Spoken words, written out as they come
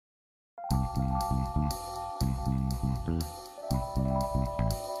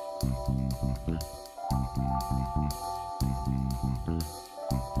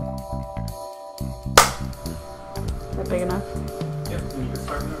Is that big enough? Yep, we can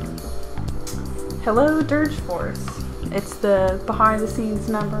start now. Hello, DRJforce. It's the behind the scenes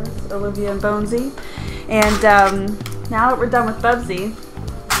numbers, Olivia and Bonesy. And now that we're done with Bubsy,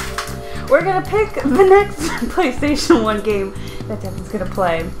 we're gonna pick the next PlayStation 1 game that Devin's gonna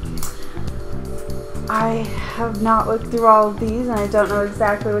play. I have not looked through all of these and I don't know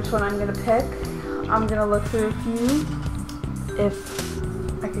exactly which one I'm gonna pick. I'm gonna look through a few. If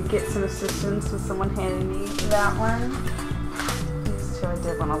I could get some assistance with someone handing me that one. These two I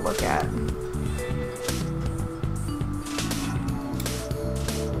did want to look at.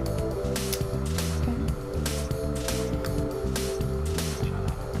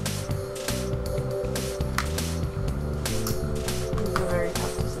 These are very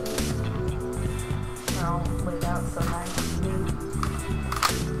tough to see. They're all laid out so nicely.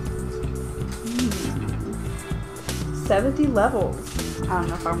 70 levels. I don't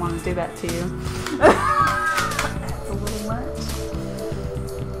know if I want to do that to you. That's a little much.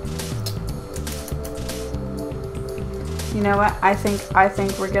 You know what? I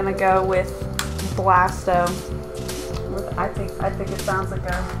think we're gonna go with Blasto. I think it sounds like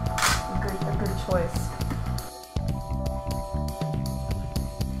a good choice.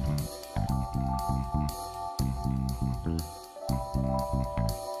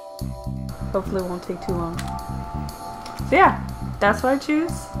 Hopefully it won't take too long. So yeah, that's what I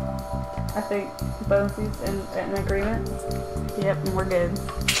choose. I think Bonesy's in agreement. Yep, and we're good.